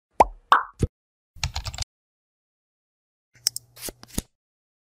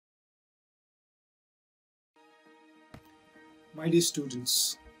My dear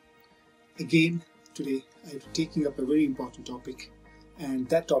students, again today I am taking up a very important topic, and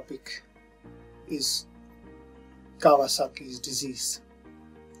that topic is Kawasaki's disease.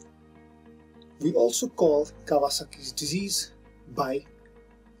 We also call Kawasaki's disease by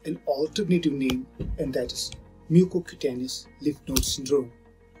an alternative name, and that is Mucocutaneous lymph node syndrome.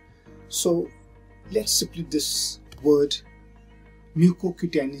 So let's split this word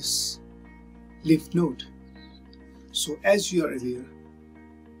Mucocutaneous lymph node. So as you are aware,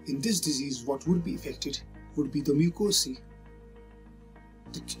 in this disease what would be affected would be the mucosae,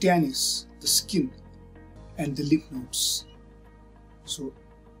 the cutaneous, the skin, and the lymph nodes. So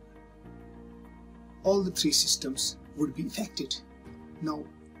all the three systems would be affected. Now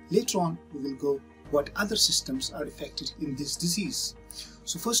later on we will go what other systems are affected in this disease.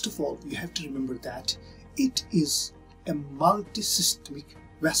 So first of all, you have to remember that it is a multisystemic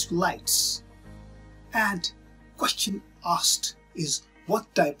vasculitis, and question asked is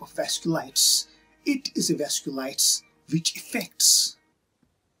what type of vasculitis. It is a vasculitis which affects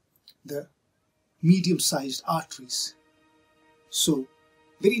the medium-sized arteries. So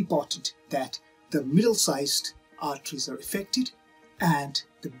very important that the middle-sized arteries are affected, and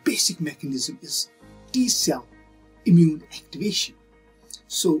the basic mechanism is T-cell immune activation.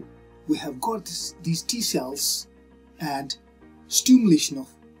 So we have got these T cells, and stimulation of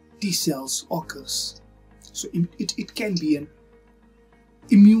T cells occurs. So it can be an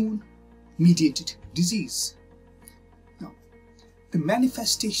immune mediated disease. Now the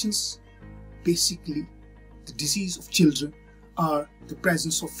manifestations, basically the disease of children, are the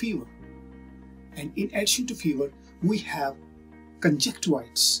presence of fever, and in addition to fever we have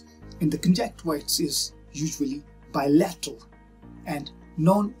conjunctivitis, and the conjunctivitis is usually bilateral and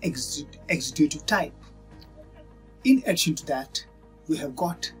non-exudative type. In addition to that, we have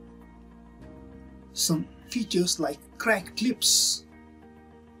got some features like cracked lips.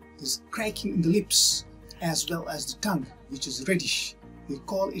 There's cracking in the lips, as well as the tongue, which is reddish. We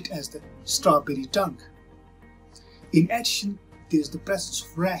call it as the strawberry tongue. In addition, there is the presence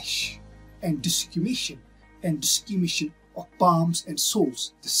of rash and desquamation of palms and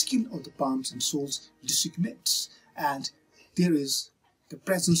soles. The skin of the palms and soles desquamates, and there is the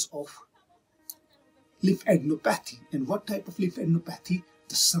presence of lymphadenopathy. And what type of lymphadenopathy?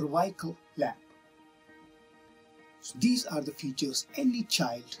 The cervical lamp. So these are the features. Any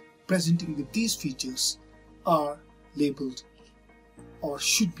child presenting with these features are labeled or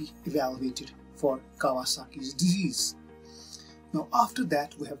should be evaluated for Kawasaki's disease. Now after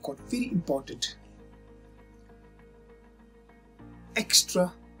that, we have got very important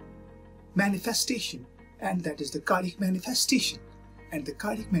extra manifestation, and that is the cardiac manifestation. And the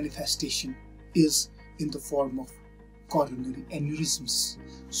cardiac manifestation is in the form of coronary aneurysms.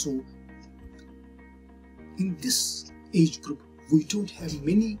 So in this age group we don't have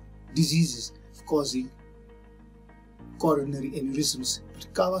many diseases causing coronary aneurysms,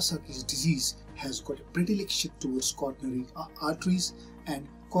 but Kawasaki's disease has got a predilection towards coronary arteries, and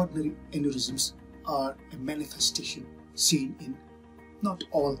coronary aneurysms are a manifestation seen in not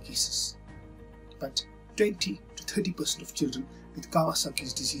all cases, but 20 to 30% of children with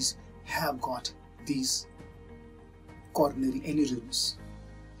Kawasaki's disease have got these coronary aneurysms,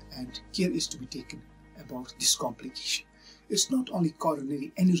 and care is to be taken about this complication. It's not only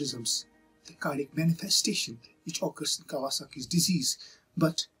coronary aneurysms, the cardiac manifestation which occurs in Kawasaki's disease,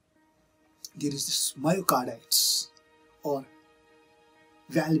 but there is this myocarditis or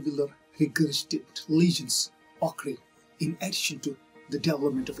valvular regurgitative lesions occurring, in addition to the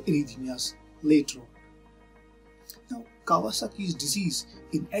development of arrhythmias later on. Now Kawasaki's disease,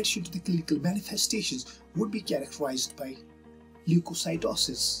 in addition to the clinical manifestations, would be characterized by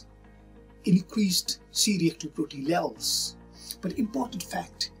leukocytosis, increased C-reactive protein levels. But important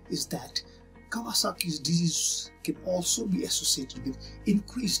fact is that Kawasaki's disease can also be associated with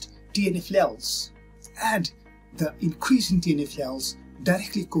increased TNF levels, and the increase in TNF levels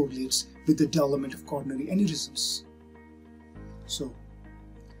directly correlates with the development of coronary aneurysms. So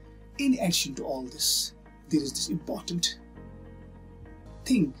in addition to all this, there is this important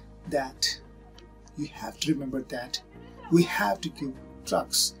thing that you have to remember, that we have to give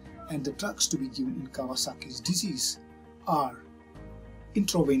drugs, and the drugs to be given in Kawasaki's disease are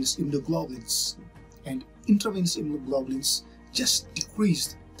intravenous immunoglobulins, and intravenous immunoglobulins just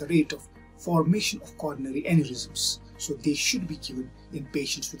decrease the rate of formation of coronary aneurysms, so they should be given in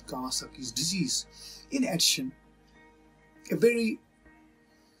patients with Kawasaki's disease. In addition, a very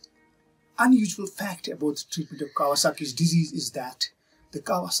unusual fact about the treatment of Kawasaki's disease is that the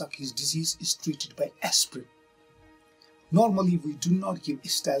Kawasaki's disease is treated by aspirin. Normally we do not give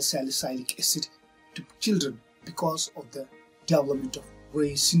acetyl salicylic acid to children because of the development of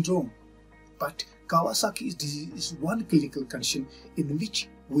Reye syndrome. But Kawasaki's disease is one clinical condition in which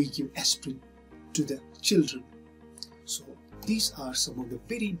we give aspirin to the children. So these are some of the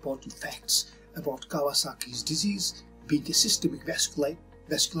very important facts about Kawasaki's disease, being a systemic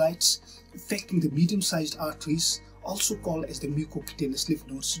vasculitis affecting the medium-sized arteries, also called as the mucocutaneous lymph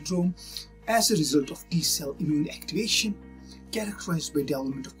node syndrome, as a result of T-cell immune activation, characterized by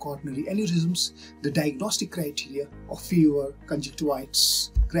development of coronary aneurysms. The diagnostic criteria of fever,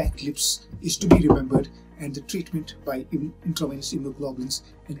 conjunctivitis, cracked lips is to be remembered, and the treatment by intravenous immunoglobulins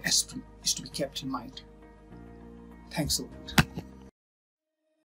and aspirin is to be kept in mind. Thanks a lot.